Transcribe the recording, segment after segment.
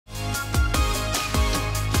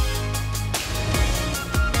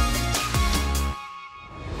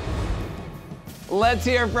Let's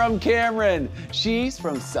hear from Cameron. She's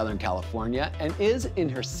from Southern California and is in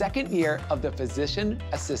her second year of the Physician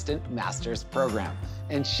Assistant Master's Program.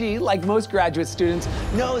 And she, like most graduate students,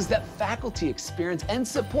 knows that faculty experience and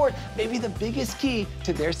support may be the biggest key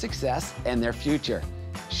to their success and their future.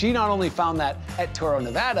 She not only found that at Toro,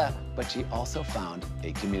 Nevada, but she also found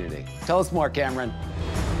a community. Tell us more, Cameron.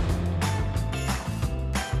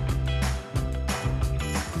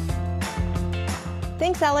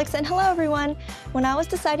 Thanks, Alex, and hello, everyone. When I was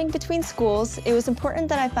deciding between schools, it was important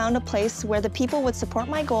that I found a place where the people would support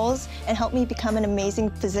my goals and help me become an amazing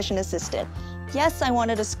physician assistant. Yes, I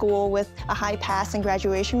wanted a school with a high pass and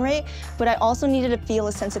graduation rate, but I also needed to feel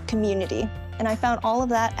a sense of community, and I found all of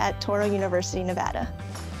that at Toro University, Nevada.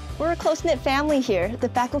 We're a close-knit family here. The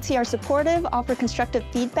faculty are supportive, offer constructive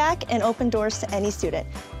feedback, and open doors to any student.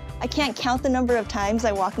 I can't count the number of times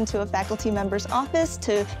I walk into a faculty member's office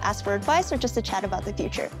to ask for advice or just to chat about the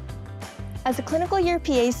future. As a clinical year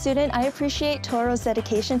PA student, I appreciate Toro's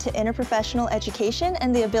dedication to interprofessional education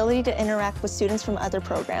and the ability to interact with students from other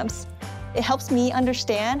programs. It helps me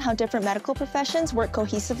understand how different medical professions work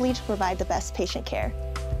cohesively to provide the best patient care.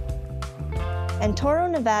 And Toro,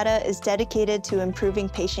 Nevada is dedicated to improving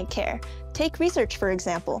patient care. Take research, for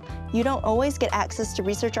example. You don't always get access to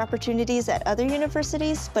research opportunities at other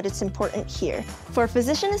universities, but it's important here. For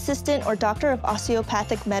physician assistant or doctor of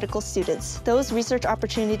osteopathic medical students, those research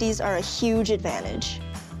opportunities are a huge advantage.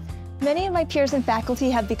 Many of my peers and faculty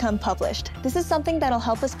have become published. This is something that'll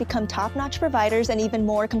help us become top-notch providers and even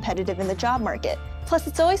more competitive in the job market. Plus,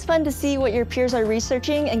 it's always fun to see what your peers are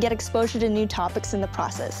researching and get exposure to new topics in the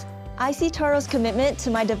process. I see Toro's commitment to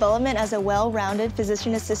my development as a well-rounded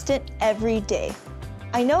physician assistant every day.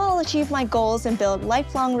 I know I'll achieve my goals and build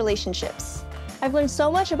lifelong relationships. I've learned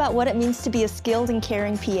so much about what it means to be a skilled and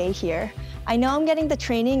caring PA here. I know I'm getting the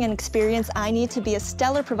training and experience I need to be a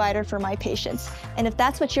stellar provider for my patients. And if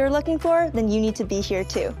that's what you're looking for, then you need to be here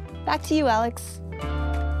too. Back to you, Alex.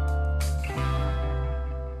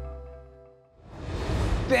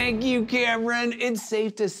 Thank you, Cameron. It's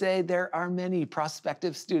safe to say there are many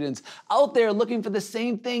prospective students out there looking for the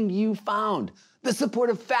same thing you found. The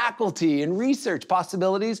supportive faculty and research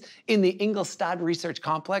possibilities in the Ingolstadt Research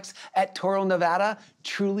Complex at Toro, Nevada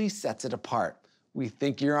truly sets it apart. We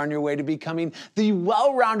think you're on your way to becoming the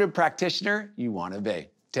well-rounded practitioner you want to be.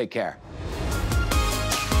 Take care.